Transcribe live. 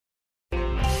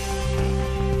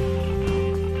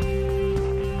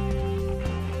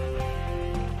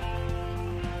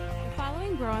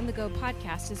On The Go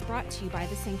podcast is brought to you by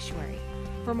The Sanctuary.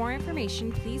 For more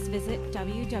information, please visit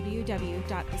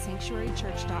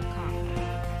www.thesanctuarychurch.com.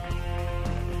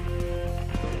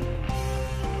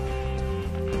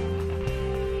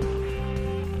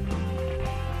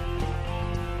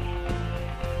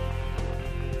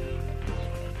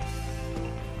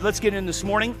 Let's get in this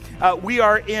morning. We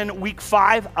are in week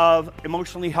 5 of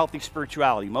Emotionally Healthy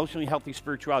Spirituality. Emotionally Healthy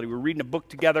Spirituality. We're reading a book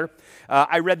together.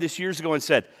 I read this years ago and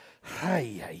said,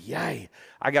 I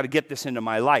got to get this into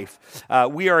my life.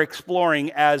 We are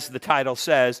exploring, as the title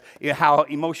says, how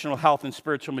emotional health and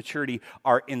spiritual maturity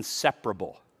are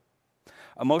inseparable.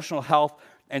 Emotional health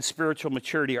and spiritual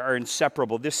maturity are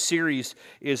inseparable. This series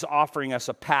is offering us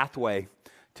a pathway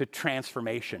to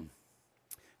transformation.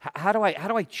 How do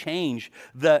I change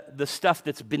the stuff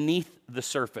that's beneath the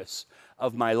surface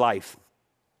of my life?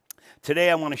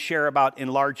 Today I want to share about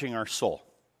enlarging our soul.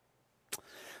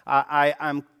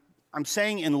 I'm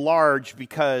saying enlarge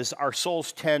because our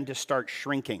souls tend to start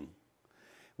shrinking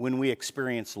when we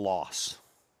experience loss.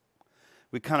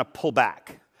 We kind of pull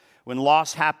back. When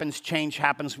loss happens, change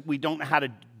happens, we don't know how to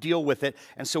deal with it,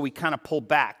 and so we kind of pull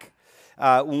back.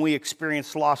 When we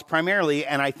experience loss primarily,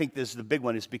 and I think this is the big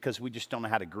one, is because we just don't know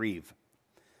how to grieve.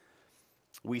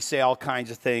 We say all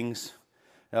kinds of things.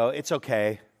 Oh, it's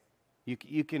okay.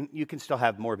 You can still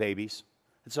have more babies.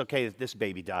 It's okay that this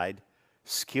baby died.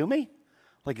 Excuse me?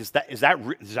 Like, is that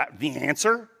the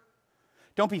answer?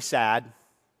 Don't be sad.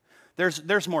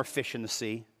 There's more fish in the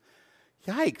sea.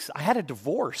 Yikes, I had a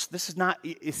divorce. This is not,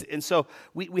 and so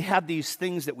we have these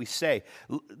things that we say.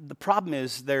 The problem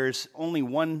is there's only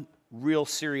one real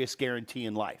serious guarantee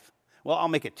in life. Well, I'll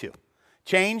make it 2.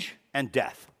 Change and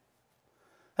death.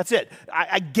 That's it.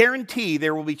 I guarantee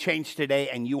there will be change today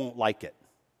and you won't like it.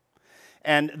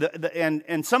 And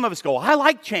and some of us go, I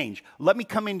like change. Let me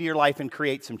come into your life and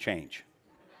create some change.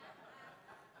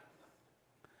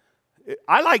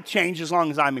 I like change as long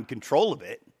as I'm in control of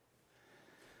it.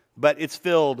 But it's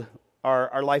filled,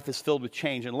 our life is filled with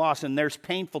change and loss, and there's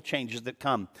painful changes that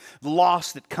come. The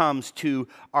loss that comes to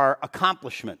our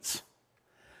accomplishments.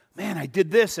 Man, I did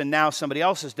this, and now somebody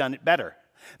else has done it better.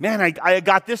 Man, I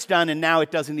got this done, and now it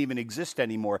doesn't even exist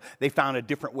anymore. They found a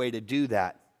different way to do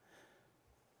that.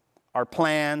 Our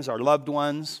plans, our loved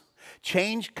ones.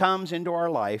 Change comes into our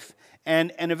life,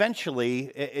 and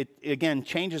eventually, it again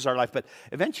changes our life, but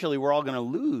eventually we're all going to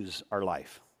lose our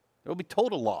life. There will be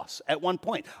total loss at one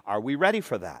point. Are we ready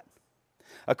for that?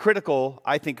 I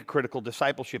think a critical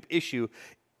discipleship issue,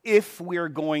 if we're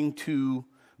going to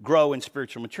grow in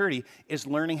spiritual maturity, is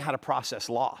learning how to process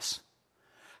loss.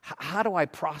 How do I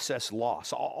process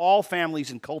loss? All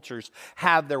families and cultures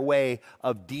have their way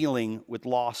of dealing with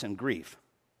loss and grief.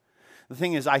 The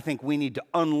thing is, I think we need to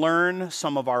unlearn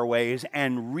some of our ways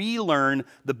and relearn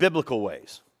the biblical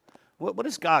ways. What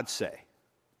does God say?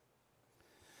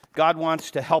 God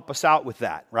wants to help us out with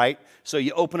that, right? So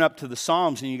you open up to the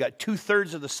Psalms, and you got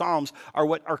 2/3 of the Psalms are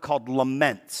what are called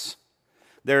laments.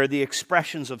 They're the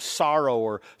expressions of sorrow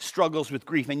or struggles with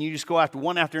grief, and you just go after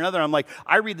one after another. I'm like,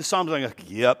 I read the Psalms, and I'm like,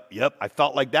 yep, I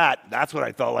felt like that. That's what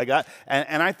I felt like that.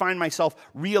 And I find myself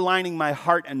realigning my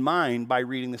heart and mind by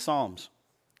reading the Psalms.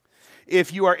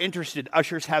 If you are interested,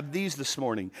 ushers have these this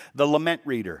morning, the Lament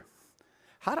Reader.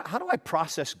 How do I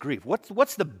process grief?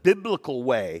 What's the biblical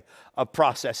way of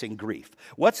processing grief?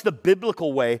 What's the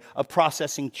biblical way of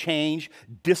processing change,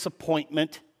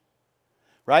 disappointment,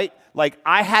 right? Like,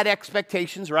 I had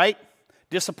expectations, right?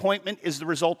 Disappointment is the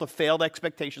result of failed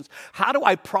expectations. How do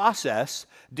I process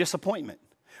disappointment?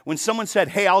 When someone said,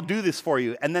 hey, I'll do this for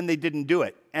you, and then they didn't do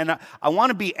it. And I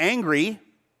want to be angry.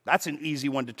 That's an easy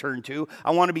one to turn to. I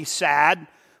want to be sad.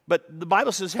 But the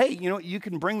Bible says, hey, you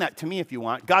can bring that to me if you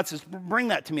want. God says, bring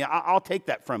that to me. I'll take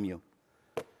that from you.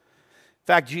 In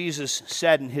fact, Jesus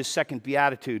said in his second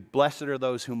beatitude, blessed are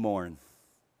those who mourn.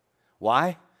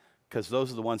 Why? Because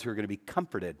those are the ones who are going to be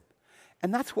comforted.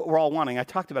 And that's what we're all wanting. I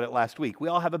talked about it last week. We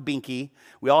all have a binky.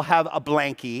 We all have a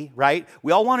blankie, right?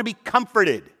 We all want to be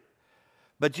comforted.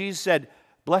 But Jesus said,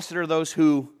 blessed are those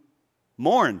who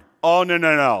mourn. Oh,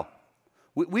 no.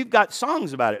 We've got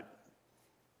songs about it.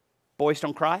 Boys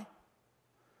don't cry,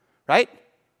 right?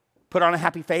 Put on a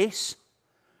happy face,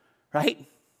 right?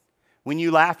 When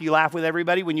you laugh with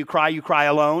everybody. When you cry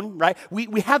alone, right?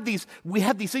 We have these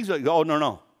things like, oh,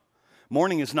 no.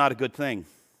 Mourning is not a good thing.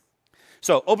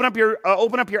 So open up your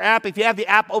app. If you have the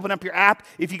app, open up your app.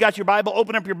 If you got your Bible,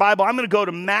 open up your Bible. I'm going to go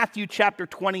to Matthew chapter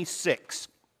 26.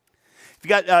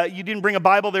 If you didn't bring a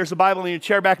Bible, there's a Bible in your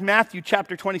chair back. Matthew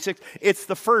chapter 26. It's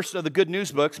the first of the good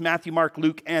news books, Matthew, Mark,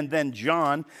 Luke, and then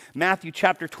John. Matthew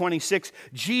chapter 26.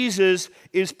 Jesus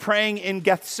is praying in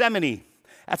Gethsemane.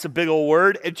 That's a big old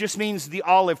word. It just means the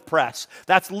olive press.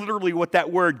 That's literally what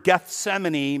that word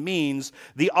Gethsemane means,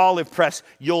 the olive press.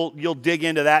 You'll dig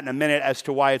into that in a minute as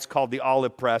to why it's called the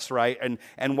olive press, right?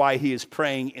 And why he is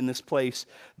praying in this place,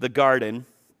 the garden.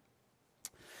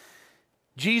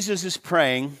 Jesus is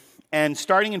praying, and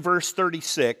starting in verse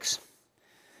 36,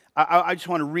 I just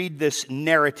want to read this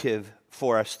narrative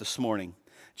for us this morning.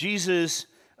 Jesus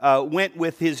went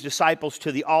with his disciples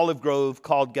to the olive grove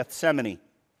called Gethsemane.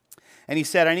 And he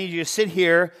said, I need you to sit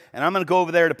here, and I'm going to go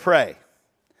over there to pray.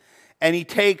 And he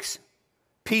takes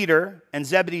Peter and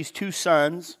Zebedee's two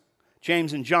sons,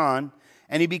 James and John,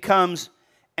 and he becomes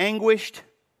anguished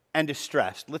and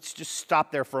distressed. Let's just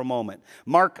stop there for a moment.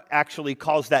 Mark actually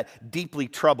calls that deeply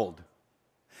troubled.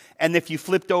 And if you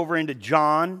flipped over into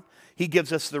John, he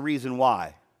gives us the reason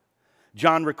why.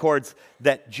 John records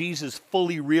that Jesus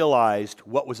fully realized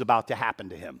what was about to happen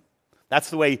to him. That's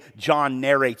the way John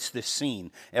narrates this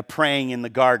scene, praying in the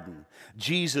garden.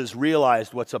 Jesus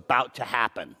realized what's about to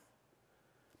happen.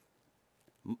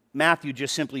 Matthew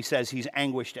just simply says he's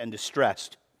anguished and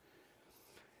distressed.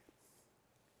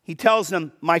 He tells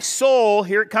them, my soul,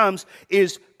 here it comes,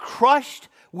 is crushed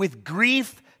with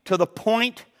grief to the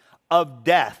point of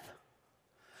death.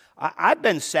 I've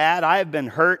been sad, I have been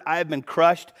hurt, I have been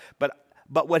crushed,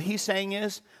 but what he's saying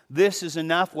is, this is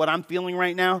enough. What I'm feeling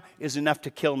right now is enough to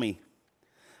kill me.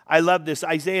 I love this.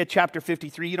 Isaiah chapter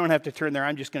 53. You don't have to turn there.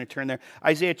 I'm just going to turn there.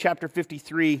 Isaiah chapter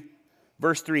 53,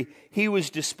 verse 3. He was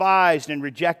despised and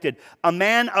rejected, a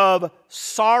man of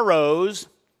sorrows,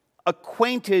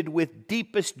 acquainted with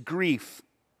deepest grief.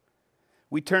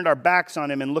 We turned our backs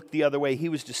on him and looked the other way. He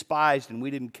was despised and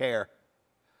we didn't care.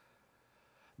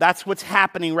 That's what's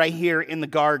happening right here in the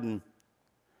garden.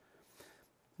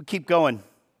 We keep going.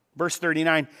 Verse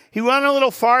 39. He went a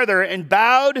little farther and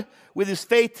bowed with his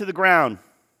face to the ground.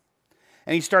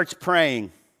 And he starts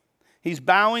praying. He's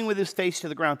bowing with his face to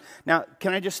the ground. Now,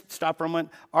 can I just stop for a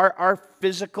moment? Our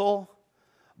physical,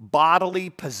 bodily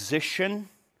position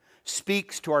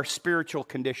speaks to our spiritual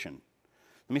condition.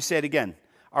 Let me say it again.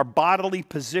 Our bodily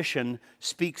position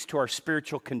speaks to our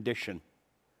spiritual condition.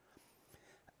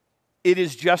 It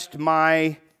is just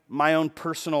my own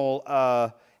personal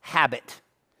habit.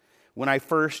 When I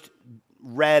first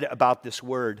read about this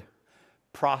word,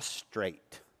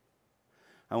 prostrate,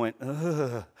 I went,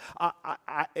 ugh.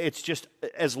 It's just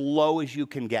as low as you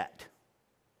can get.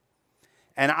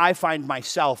 And I find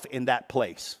myself in that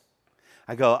place.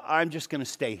 I go, I'm just going to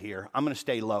stay here. I'm going to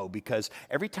stay low because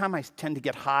every time I tend to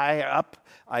get high up,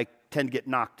 I tend to get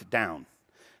knocked down.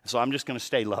 So I'm just going to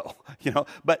stay low, you know.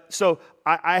 But so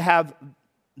I have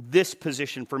this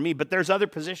position for me, but there's other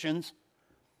positions.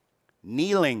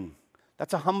 Kneeling,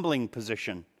 that's a humbling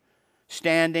position.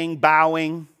 Standing,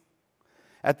 bowing.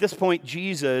 At this point,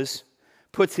 Jesus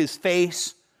puts his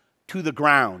face to the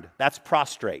ground. That's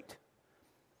prostrate.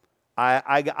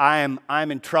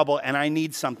 I'm in trouble and I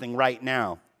need something right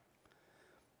now.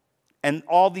 And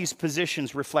all these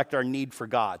positions reflect our need for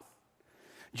God.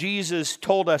 Jesus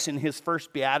told us in his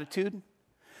first beatitude,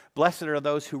 blessed are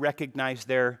those who recognize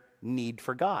their need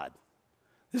for God.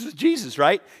 This is Jesus,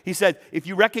 right? He said, if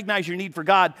you recognize your need for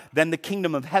God, then the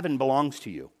kingdom of heaven belongs to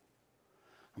you.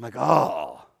 I'm like,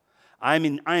 oh, I'm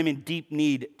in deep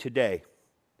need today.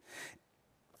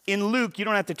 In Luke, you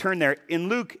don't have to turn there. In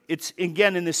Luke, it's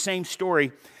again in the same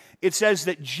story. It says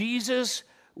that Jesus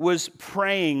was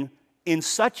praying in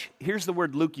such, here's the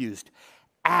word Luke used,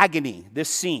 agony, this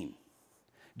scene.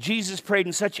 Jesus prayed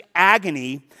in such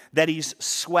agony that he's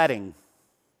sweating.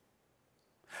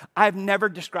 I've never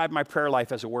described my prayer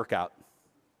life as a workout.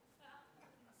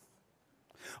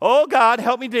 Oh, God,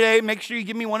 help me today. Make sure you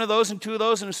give me one of those and two of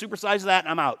those and a supersize of that,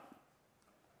 and I'm out.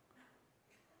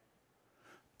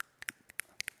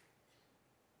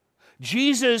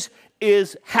 Jesus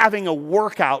is having a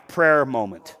workout prayer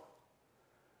moment.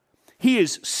 He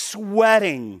is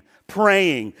sweating,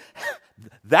 praying.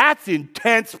 That's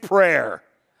intense prayer.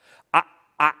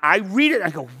 I read it and I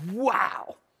go,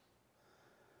 wow.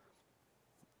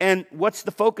 And what's the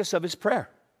focus of his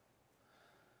prayer?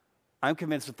 I'm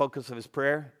convinced the focus of his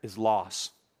prayer is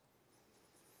loss.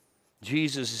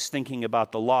 Jesus is thinking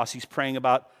about the loss. He's praying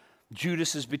about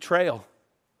Judas's betrayal.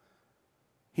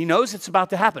 He knows it's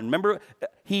about to happen. Remember,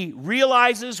 he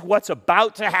realizes what's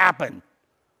about to happen.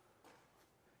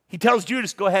 He tells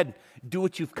Judas, go ahead, do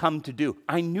what you've come to do.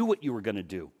 I knew what you were going to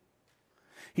do.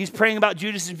 He's praying about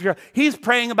Judas' betrayal. He's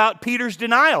praying about Peter's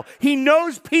denial. He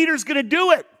knows Peter's going to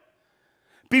do it.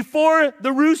 Before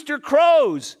the rooster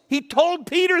crows, he told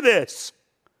Peter this.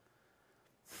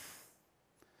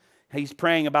 He's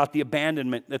praying about the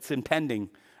abandonment that's impending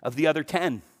of the other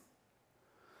 10.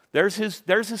 There's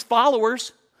his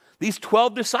followers. These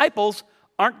 12 disciples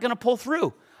aren't going to pull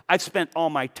through. I've spent all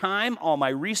my time, all my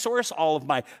resource, all of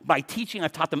my teaching.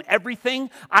 I've taught them everything.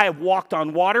 I have walked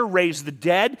on water, raised the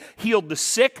dead, healed the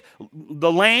sick,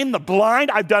 the lame, the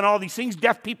blind. I've done all these things.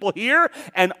 Deaf people here,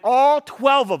 and all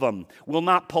 12 of them will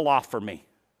not pull off for me.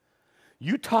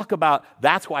 You talk about,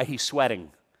 that's why he's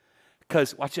sweating.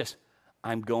 Because, watch this,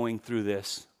 I'm going through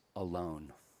this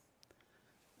alone.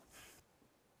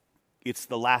 It's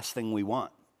the last thing we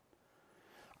want.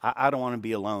 I don't want to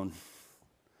be alone.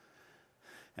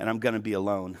 And I'm going to be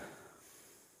alone.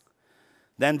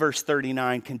 Then verse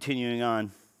 39, continuing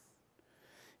on,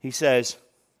 he says,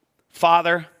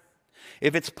 Father,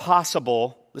 if it's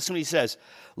possible, listen to what he says,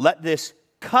 let this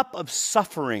cup of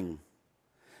suffering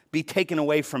be taken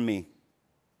away from me.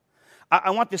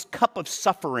 I want this cup of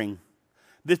suffering.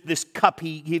 This cup,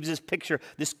 he gives this picture,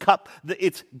 this cup,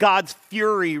 it's God's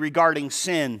fury regarding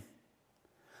sin.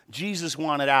 Jesus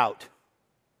wanted out.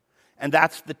 And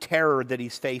that's the terror that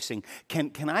he's facing.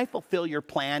 Can I fulfill your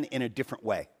plan in a different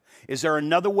way? Is there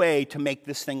another way to make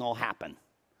this thing all happen?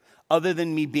 Other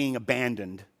than me being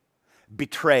abandoned,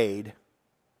 betrayed,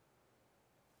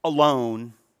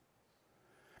 alone.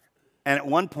 And at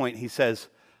one point he says,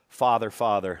 Father,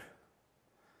 Father,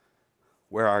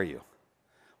 where are you?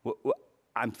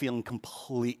 I'm feeling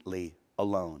completely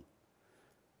alone.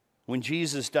 When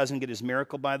Jesus doesn't get his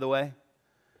miracle, by the way,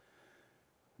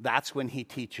 that's when he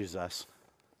teaches us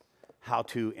how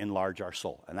to enlarge our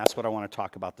soul. And that's what I want to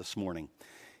talk about this morning.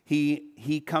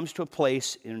 He comes to a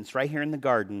place, and it's right here in the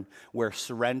garden, where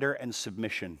surrender and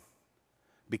submission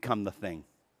become the thing.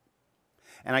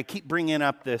 And I keep bringing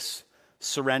up this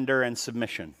surrender and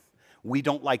submission. We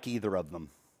don't like either of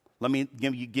them. Let me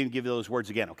give you those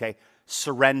words again, okay?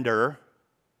 Surrender.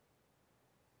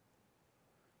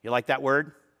 You like that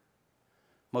word?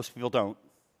 Most people don't.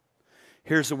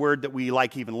 Here's a word that we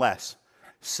like even less.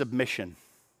 Submission.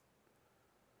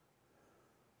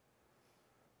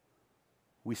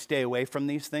 We stay away from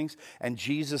these things. And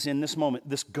Jesus in this moment,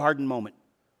 this garden moment,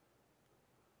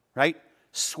 right?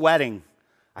 Sweating.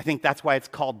 I think that's why it's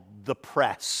called the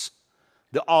press.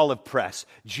 The olive press.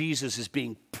 Jesus is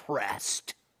being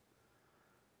pressed.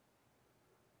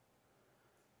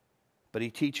 But he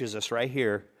teaches us right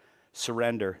here,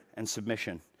 surrender and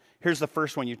submission. Here's the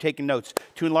first one. You're taking notes.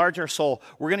 To enlarge our soul,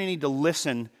 we're going to need to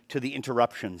listen to the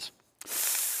interruptions.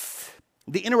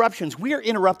 The interruptions, we are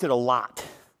interrupted a lot.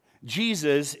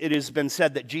 Jesus, it has been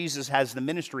said that Jesus has the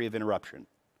ministry of interruption,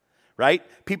 right?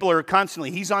 People are constantly,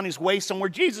 he's on his way somewhere,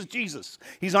 Jesus, Jesus.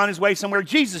 He's on his way somewhere,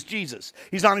 Jesus, Jesus.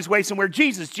 He's on his way somewhere,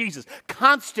 Jesus, Jesus.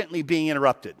 Constantly being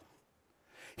interrupted.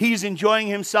 He's enjoying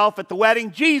himself at the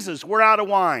wedding, Jesus, we're out of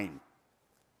wine.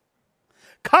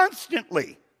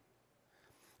 Constantly.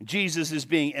 Jesus is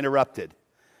being interrupted.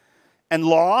 And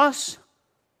loss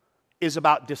is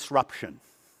about disruption.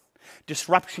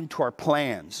 Disruption to our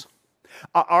plans.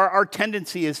 Our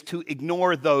tendency is to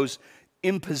ignore those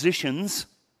impositions.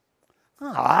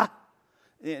 They're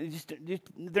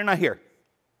not here.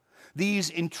 These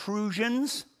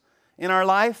intrusions in our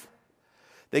life,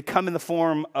 they come in the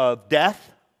form of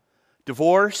death,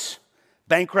 divorce,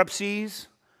 bankruptcies,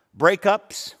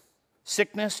 breakups,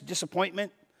 sickness,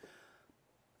 disappointment,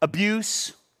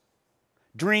 abuse,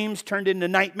 dreams turned into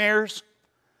nightmares,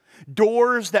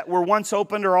 doors that were once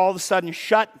opened are all of a sudden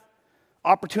shut,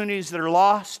 opportunities that are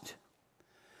lost,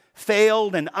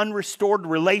 failed and unrestored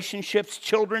relationships,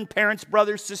 children, parents,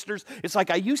 brothers, sisters. It's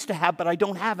like I used to have, but I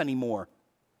don't have anymore.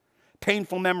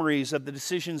 Painful memories of the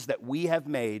decisions that we have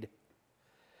made,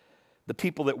 the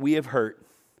people that we have hurt.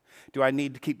 Do I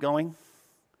need to keep going?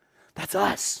 That's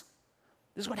us.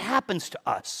 This is what happens to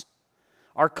us.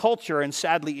 Our culture, and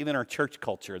sadly even our church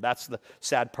culture, that's the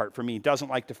sad part for me, doesn't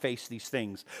like to face these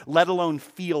things, let alone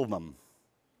feel them.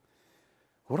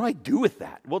 What do I do with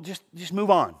that? Well, just move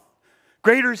on.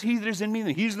 Greater is he that is in me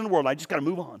than he is in the world. I just got to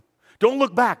move on. Don't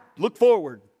look back. Look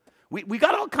forward. We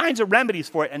got all kinds of remedies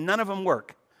for it, and none of them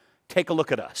work. Take a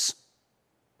look at us.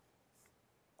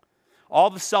 All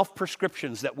the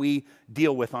self-prescriptions that we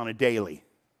deal with on a daily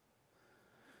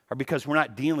are because we're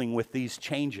not dealing with these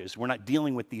changes. We're not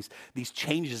dealing with these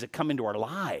changes that come into our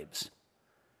lives.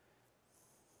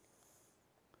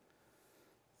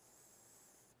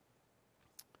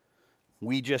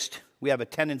 We have a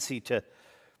tendency to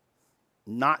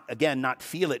not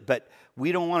feel it, but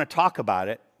we don't want to talk about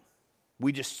it.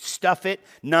 We just stuff it,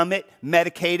 numb it,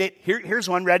 medicate it. Here's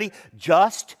one, ready?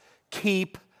 Just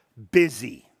keep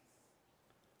busy.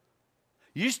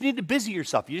 You just need to busy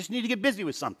yourself. You just need to get busy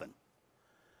with something.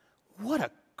 What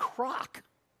a crock.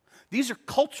 These are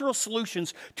cultural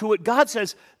solutions to what God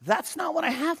says, that's not what I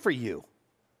have for you.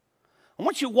 I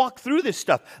want you to walk through this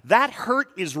stuff. That hurt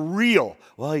is real.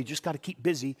 Well, you just got to keep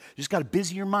busy. You just got to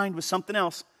busy your mind with something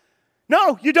else.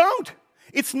 No, you don't.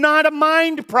 It's not a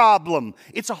mind problem.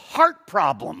 It's a heart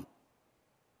problem.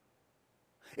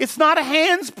 It's not a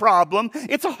hands problem.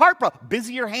 It's a heart problem.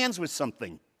 Busy your hands with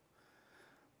something.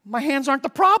 My hands aren't the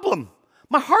problem.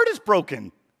 My heart is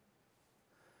broken.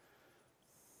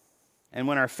 And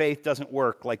when our faith doesn't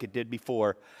work like it did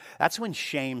before, that's when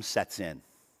shame sets in.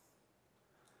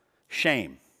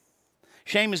 Shame.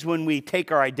 Shame is when we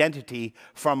take our identity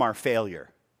from our failure.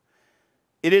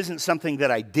 It isn't something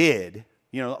that I did,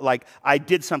 like I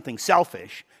did something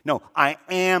selfish. No, I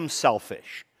am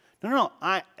selfish. No,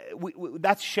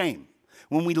 that's shame.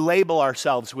 When we label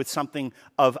ourselves with something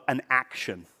of an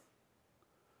action.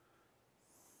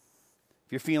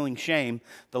 If you're feeling shame,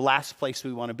 the last place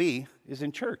we want to be is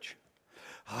in church.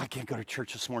 Oh, I can't go to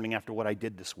church this morning after what I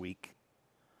did this week.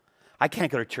 I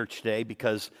can't go to church today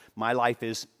because my life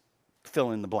is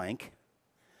fill in the blank.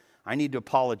 I need to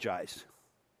apologize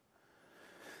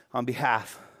on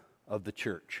behalf of the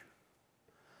church.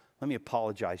 Let me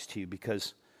apologize to you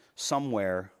because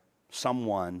somewhere,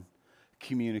 someone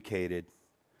communicated,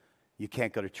 you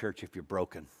can't go to church if you're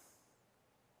broken.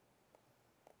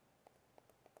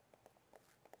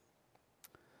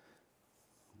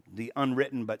 The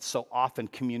unwritten but so often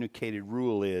communicated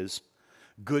rule is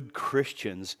good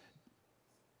Christians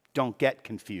don't get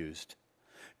confused.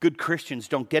 Good Christians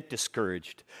don't get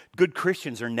discouraged. Good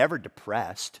Christians are never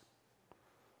depressed.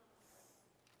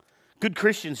 Good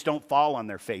Christians don't fall on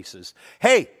their faces.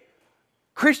 Hey,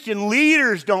 Christian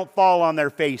leaders don't fall on their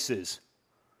faces.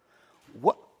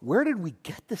 Where did we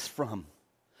get this from?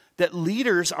 That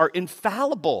leaders are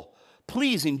infallible.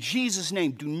 Please, in Jesus'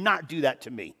 name, do not do that to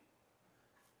me.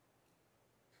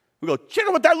 We go, check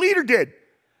out what that leader did.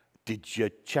 Did you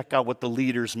check out what the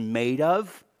leader's made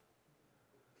of?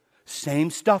 Same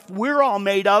stuff we're all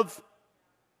made of.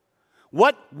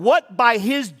 What by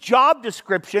his job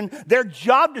description, their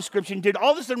job description did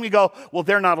all of a sudden we go, well,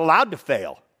 they're not allowed to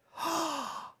fail.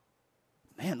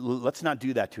 Man, let's not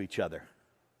do that to each other.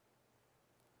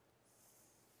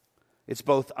 It's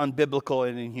both unbiblical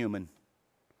and inhuman.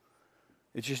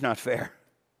 It's just not fair.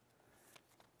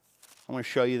 I want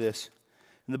to show you this.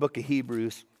 In the book of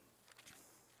Hebrews.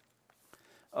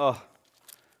 Oh,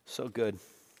 so good.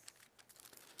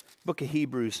 Book of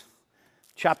Hebrews,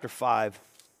 chapter 5.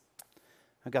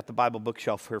 I got the Bible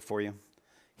bookshelf here for you.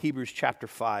 Hebrews chapter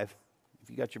 5.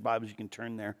 If you got your Bibles, you can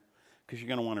turn there because you're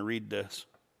going to want to read this.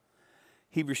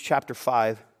 Hebrews chapter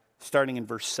 5, starting in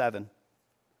verse 7.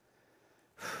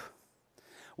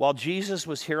 While Jesus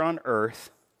was here on earth,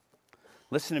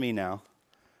 listen to me now,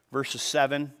 verses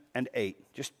 7 and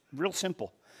 8. Just real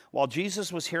simple. While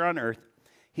Jesus was here on earth,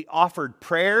 he offered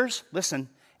prayers, listen,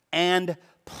 and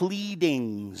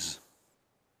pleadings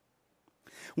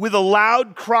with a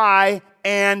loud cry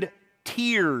and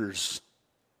tears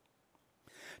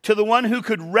to the one who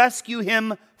could rescue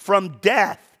him from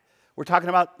death. We're talking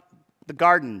about the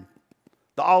garden,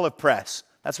 the olive press.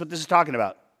 That's what this is talking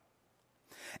about.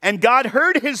 And God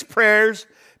heard his prayers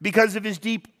because of his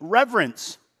deep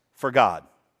reverence for God.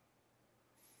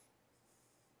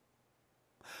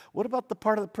 What about the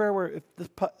part of the prayer where if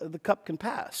the cup can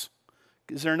pass?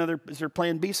 Is there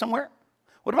plan B somewhere?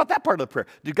 What about that part of the prayer?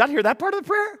 Did God hear that part of the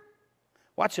prayer?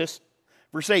 Watch this.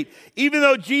 Verse 8. Even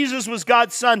though Jesus was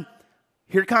God's son,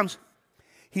 here it comes.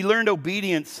 He learned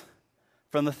obedience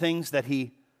from the things that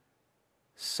he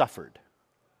suffered.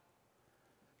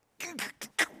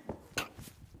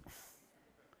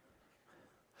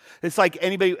 It's like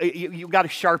anybody, you got a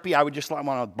Sharpie, I would just want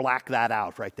to black that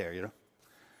out right there, you know.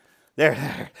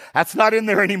 There, that's not in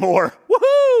there anymore.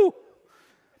 Woohoo!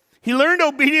 He learned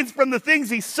obedience from the things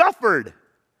he suffered.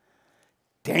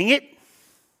 Dang it.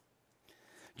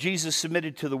 Jesus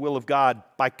submitted to the will of God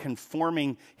by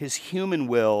conforming his human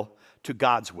will to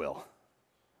God's will.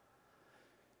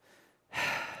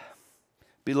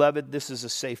 Beloved, this is a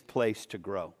safe place to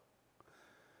grow.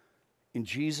 In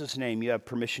Jesus' name, you have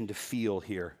permission to feel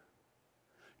here,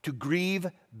 to grieve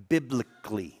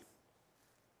biblically.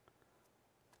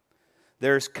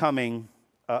 There's coming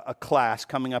a class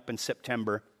coming up in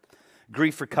September,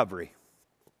 Grief Recovery.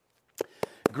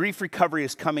 Grief Recovery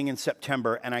is coming in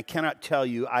September, and I cannot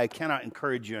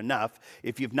encourage you enough,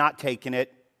 if you've not taken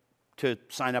it, to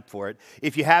sign up for it.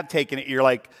 If you have taken it, you're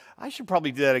like, I should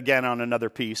probably do that again on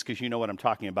another piece, because you know what I'm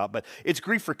talking about. But it's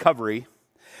Grief Recovery.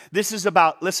 This is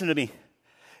about, listen to me,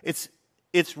 it's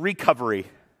recovery.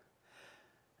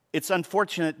 It's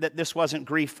unfortunate that this wasn't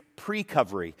grief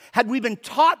pre-covery. Had we been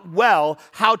taught well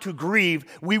how to grieve,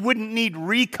 we wouldn't need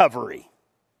recovery.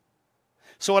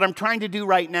 So what I'm trying to do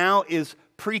right now is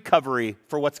pre-covery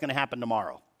for what's going to happen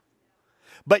tomorrow.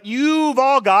 But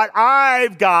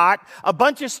I've got a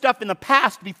bunch of stuff in the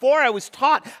past before I was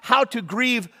taught how to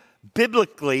grieve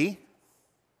biblically.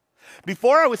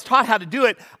 Before I was taught how to do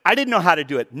it, I didn't know how to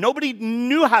do it. Nobody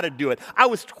knew how to do it. I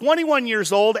was 21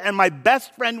 years old, and my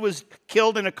best friend was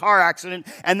killed in a car accident,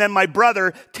 and then my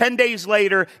brother, 10 days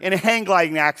later, in a hang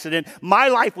gliding accident. My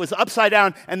life was upside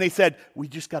down, and they said, we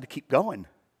just got to keep going.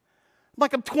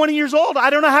 I'm 20 years old.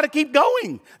 I don't know how to keep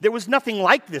going. There was nothing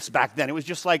like this back then. It was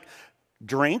just like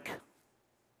drink,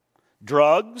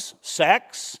 drugs,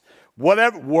 sex,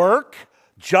 whatever, work,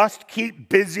 just keep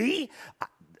busy.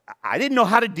 I didn't know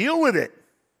how to deal with it.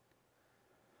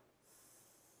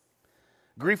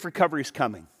 Grief recovery is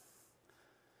coming.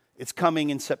 It's coming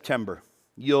in September.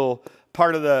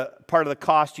 Part of the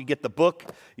cost, you get the book,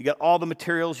 you get all the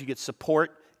materials, you get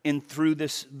support through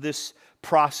this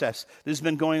process. This has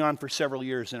been going on for several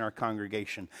years in our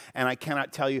congregation, and I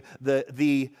cannot tell you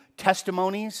the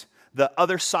testimonies, the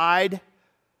other side,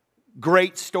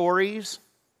 great stories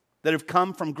that have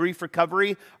come from grief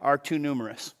recovery are too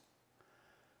numerous.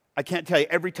 I can't tell you,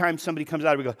 every time somebody comes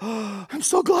out, we go, oh, I'm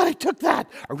so glad I took that.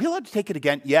 Are we allowed to take it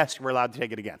again? Yes, we're allowed to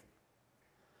take it again.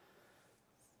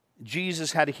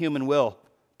 Jesus had a human will,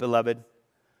 beloved.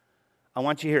 I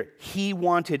want you to hear it. He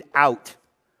wanted out.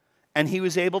 And he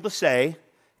was able to say,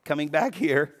 coming back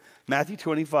here, Matthew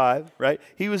 25, right?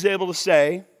 He was able to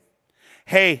say,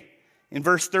 hey, in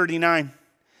verse 39,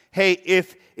 hey,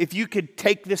 if you could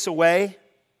take this away,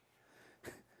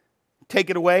 take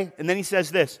it away. And then he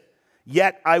says this,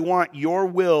 yet I want your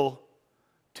will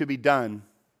to be done,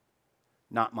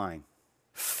 not mine.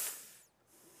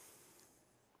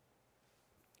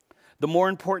 The more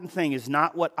important thing is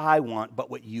not what I want, but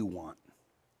what you want.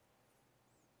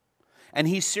 And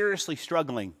he's seriously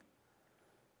struggling.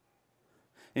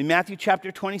 In Matthew chapter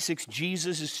 26,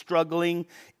 Jesus is struggling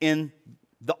in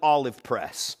the olive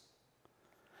press.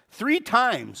 3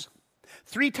 times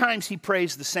he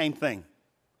prays the same thing.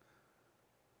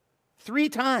 3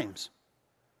 times.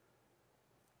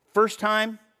 First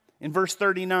time in verse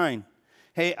 39.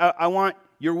 Hey, I want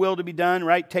your will to be done,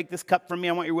 right? Take this cup from me.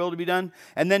 I want your will to be done.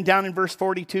 And then down in verse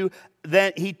 42,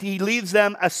 then he leaves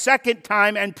them a second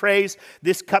time and prays,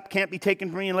 this cup can't be taken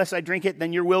from me unless I drink it,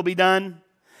 then your will be done.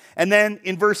 And then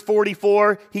in verse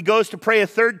 44, he goes to pray a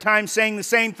third time saying the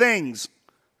same things.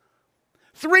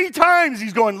 3 times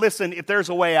he's going, listen, if there's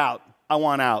a way out, I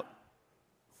want out.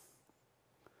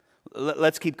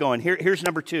 Let's keep going. Here's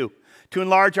number 2. To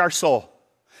enlarge our soul.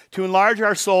 To enlarge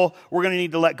our soul, we're going to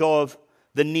need to let go of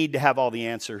the need to have all the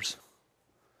answers.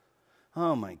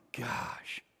 Oh my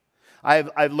gosh.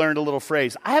 I've learned a little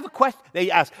phrase. I have a question. They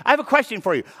ask, I have a question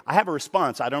for you. I have a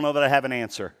response. I don't know that I have an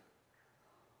answer.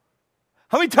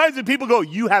 How many times do people go,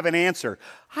 you have an answer?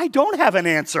 I don't have an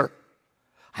answer.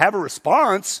 I have a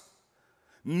response.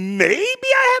 Maybe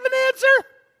I have an answer.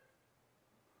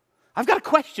 I've got a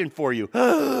question for you.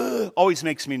 Always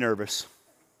makes me nervous.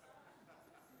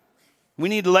 We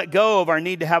need to let go of our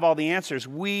need to have all the answers.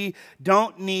 We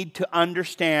don't need to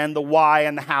understand the why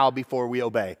and the how before we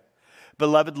obey.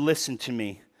 Beloved, listen to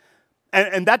me.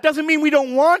 And that doesn't mean we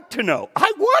don't want to know.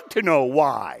 I want to know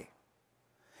why.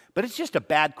 But it's just a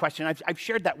bad question. I've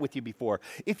shared that with you before.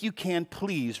 If you can,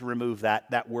 please remove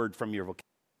that word from your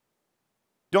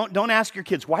vocabulary. Don't ask your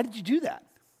kids, why did you do that?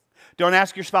 Don't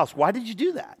ask your spouse, why did you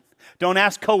do that? Don't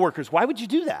ask coworkers, why would you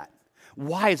do that?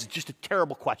 Why is just a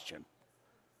terrible question.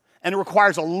 And it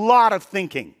requires a lot of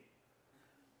thinking.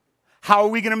 How are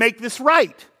we going to make this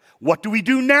right? What do we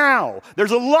do now?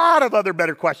 There's a lot of other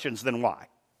better questions than why.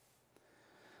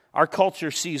 Our culture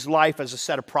sees life as a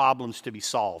set of problems to be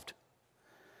solved.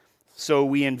 So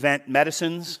we invent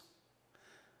medicines.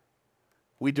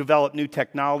 We develop new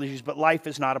technologies, but life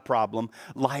is not a problem.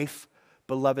 Life,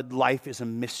 beloved, life is a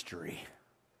mystery.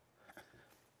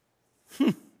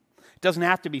 It doesn't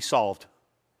have to be solved.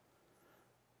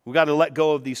 We've got to let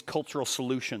go of these cultural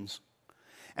solutions.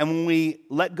 And when we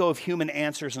let go of human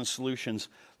answers and solutions,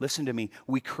 listen to me,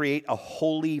 we create a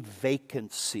holy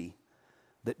vacancy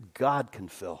that God can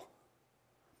fill.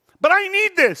 But I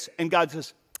need this. And God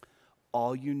says,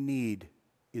 all you need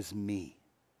is me.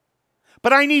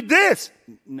 But I need this.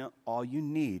 No, all you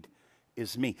need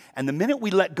is me. And the minute we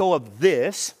let go of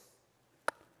this,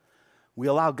 we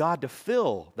allow God to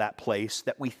fill that place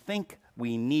that we think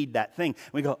we need that thing.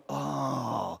 We go,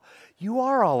 oh, you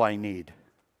are all I need.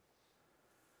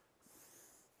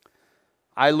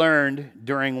 I learned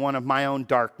during one of my own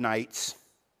dark nights,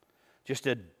 just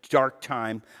a dark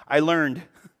time, I learned,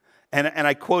 and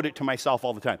I quote it to myself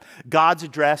all the time, God's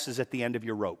address is at the end of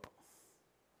your rope.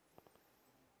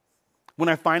 When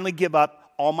I finally give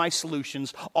up all my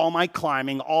solutions, all my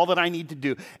climbing, all that I need to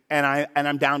do, and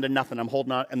I'm down to nothing. I'm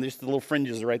holding on, and there's the little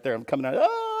fringes are right there. I'm coming out.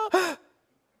 Ah!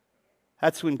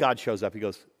 That's when God shows up. He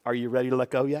goes, "Are you ready to let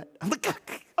go yet?" I'm like,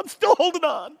 "I'm still holding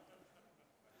on."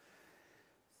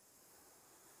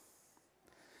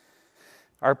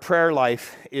 Our prayer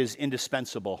life is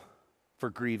indispensable for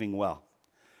grieving well.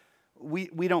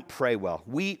 We don't pray well.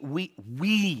 We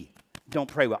don't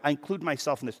pray well. I include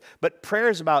myself in this. But prayer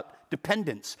is about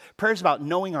dependence. Prayer is about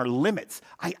knowing our limits.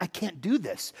 I can't do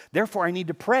this. Therefore, I need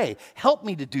to pray. Help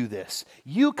me to do this.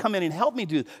 You come in and help me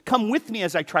do this. Come with me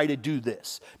as I try to do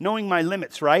this. Knowing my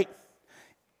limits, right?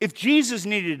 If Jesus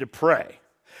needed to pray,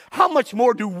 how much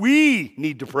more do we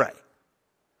need to pray?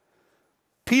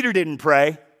 Peter didn't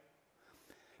pray.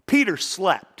 Peter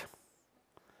slept.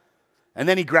 And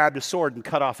then he grabbed a sword and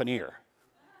cut off an ear.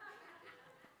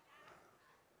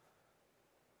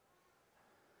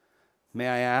 May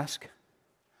I ask,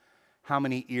 how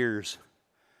many ears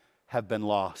have been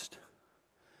lost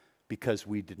because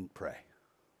we didn't pray?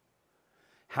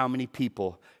 How many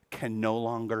people can no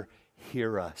longer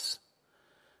hear us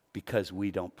because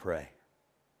we don't pray?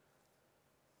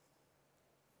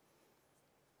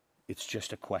 It's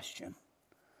just a question.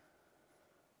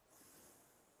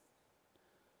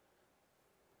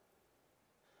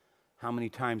 How many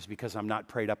times, because I'm not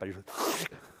prayed up, I just...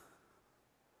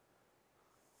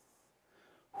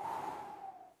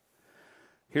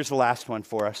 Here's the last one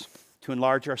for us. To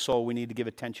enlarge our soul, we need to give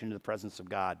attention to the presence of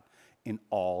God in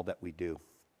all that we do.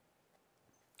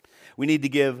 We need to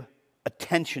give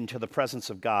attention to the presence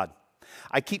of God.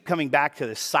 I keep coming back to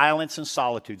this: silence and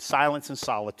solitude, silence and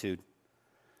solitude,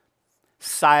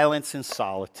 silence and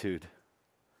solitude.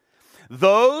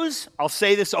 Those, I'll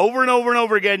say this over and over and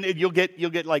over again, and you'll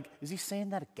get like, is he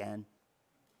saying that again?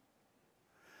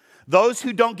 Those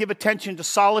who don't give attention to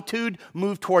solitude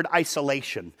move toward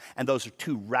isolation, and those are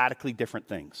two radically different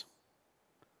things.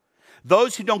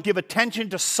 Those who don't give attention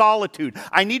to solitude,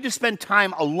 I need to spend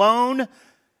time alone,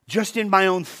 just in my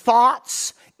own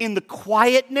thoughts, in the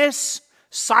quietness,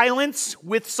 silence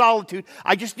with solitude.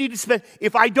 I just need to spend,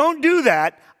 if I don't do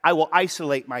that, I will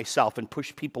isolate myself and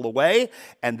push people away,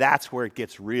 and that's where it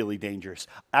gets really dangerous.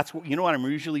 That's what, you know what I'm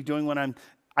usually doing when I'm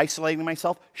isolating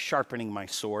myself? Sharpening my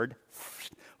sword.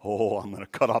 Oh, I'm going to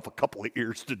cut off a couple of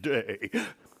ears today.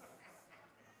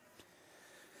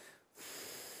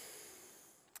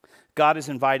 God is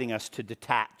inviting us to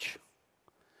detach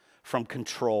from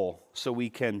control so we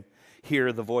can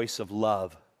hear the voice of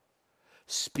love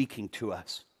speaking to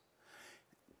us.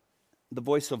 The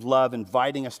voice of love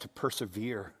inviting us to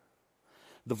persevere.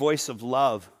 The voice of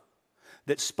love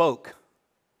that spoke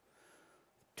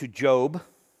to Job,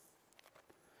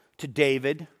 to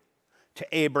David, to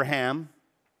Abraham,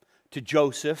 to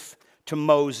Joseph, to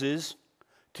Moses,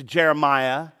 to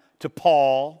Jeremiah, to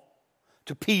Paul,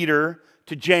 to Peter,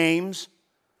 to James,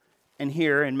 and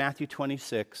here in Matthew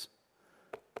 26,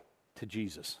 to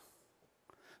Jesus.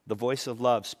 The voice of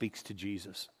love speaks to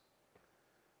Jesus.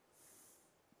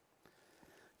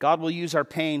 God will use our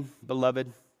pain,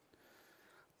 beloved.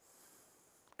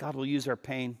 God will use our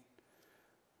pain.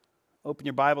 Open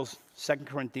your Bibles, 2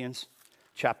 Corinthians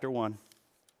chapter 1.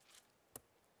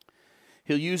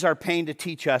 He'll use our pain to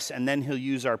teach us, and then he'll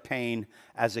use our pain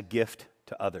as a gift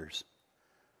to others.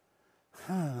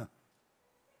 2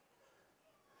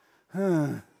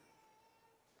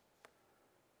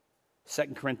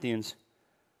 Corinthians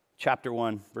chapter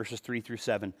 1, verses 3 through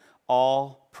 7.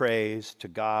 All praise to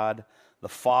God, the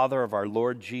Father of our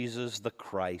Lord Jesus the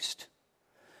Christ.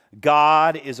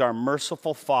 God is our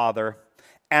merciful Father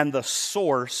and the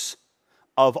source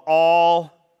of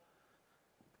all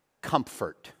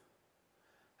comfort.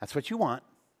 That's what you want.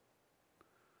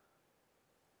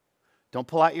 Don't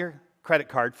pull out your credit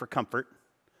card for comfort.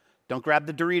 Don't grab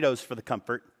the Doritos for the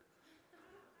comfort.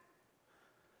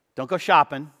 Don't go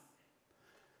shopping.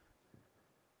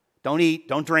 Don't eat,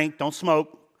 don't drink, don't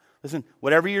smoke. Listen,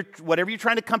 whatever you're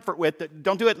trying to comfort with,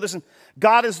 don't do it. Listen,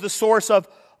 God is the source of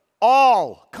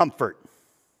all comfort.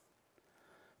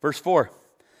 Verse 4,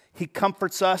 He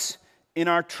comforts us in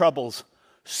our troubles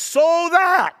so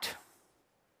that,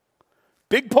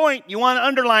 big point, you want to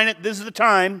underline it, this is the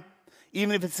time.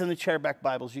 Even if it's in the chairback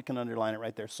Bibles, you can underline it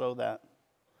right there, so that.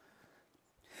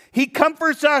 He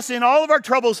comforts us in all of our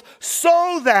troubles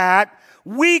so that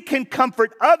we can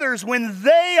comfort others when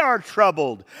they are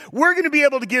troubled. We're going to be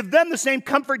able to give them the same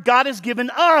comfort God has given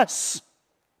us.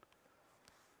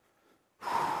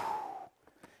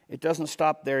 It doesn't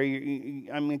stop there.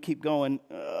 I'm going to keep going.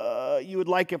 You would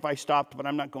like if I stopped, but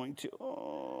I'm not going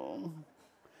to.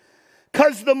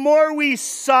 Because the more we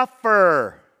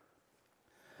suffer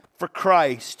for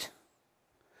Christ,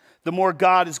 the more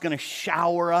God is going to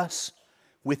shower us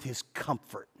with his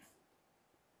comfort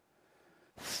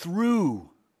through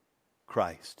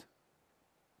Christ.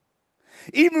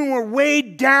 Even when we're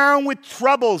weighed down with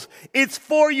troubles, it's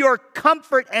for your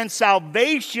comfort and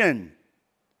salvation.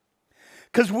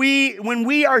 Because when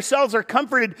we ourselves are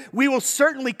comforted, we will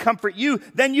certainly comfort you.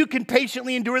 Then you can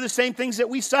patiently endure the same things that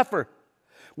we suffer.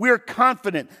 We are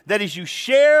confident that as you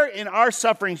share in our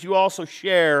sufferings, you also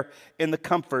share in the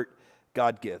comfort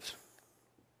God gives.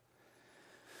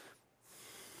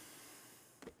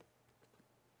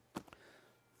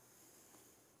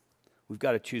 We've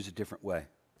got to choose a different way.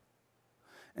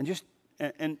 And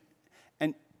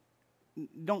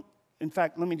don't, in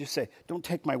fact, let me just say, don't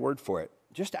take my word for it.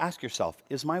 Just ask yourself,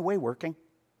 is my way working?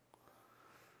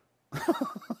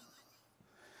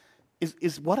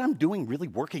 Is what I'm doing really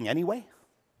working anyway?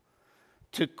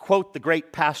 To quote the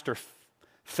great Pastor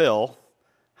Phil,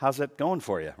 how's that going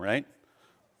for you, right?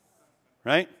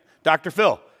 Right? Dr.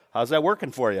 Phil, how's that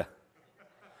working for you?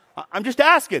 I'm just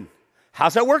asking,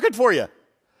 how's that working for you?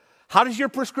 How does your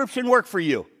prescription work for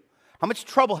you? How much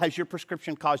trouble has your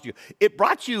prescription caused you? It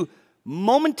brought you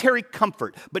momentary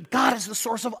comfort, but God is the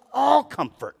source of all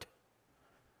comfort.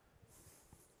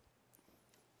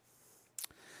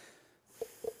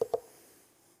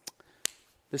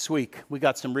 This week, we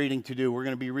got some reading to do. We're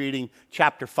going to be reading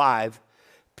chapter 5,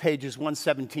 pages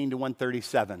 117 to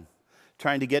 137,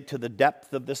 trying to get to the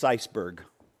depth of this iceberg.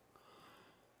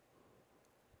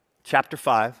 Chapter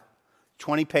 5,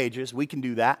 20 pages. We can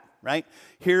do that, right?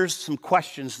 Here's some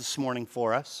questions this morning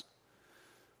for us.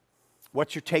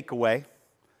 What's your takeaway?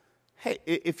 Hey,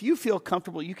 if you feel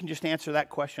comfortable, you can just answer that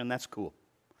question. That's cool.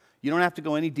 You don't have to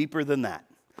go any deeper than that.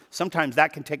 Sometimes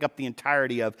that can take up the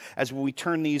entirety of, as when we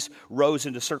turn these rows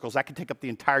into circles, that can take up the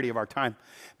entirety of our time.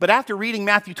 But after reading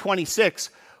Matthew 26,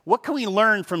 what can we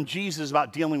learn from Jesus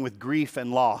about dealing with grief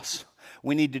and loss?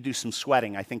 We need to do some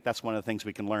sweating. I think that's one of the things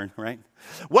we can learn, right?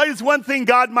 What is one thing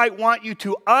God might want you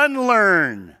to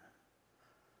unlearn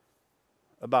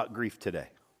about grief today?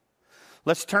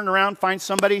 Let's turn around, find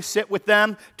somebody, sit with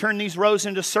them, turn these rows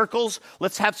into circles.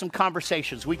 Let's have some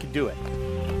conversations. We can do it.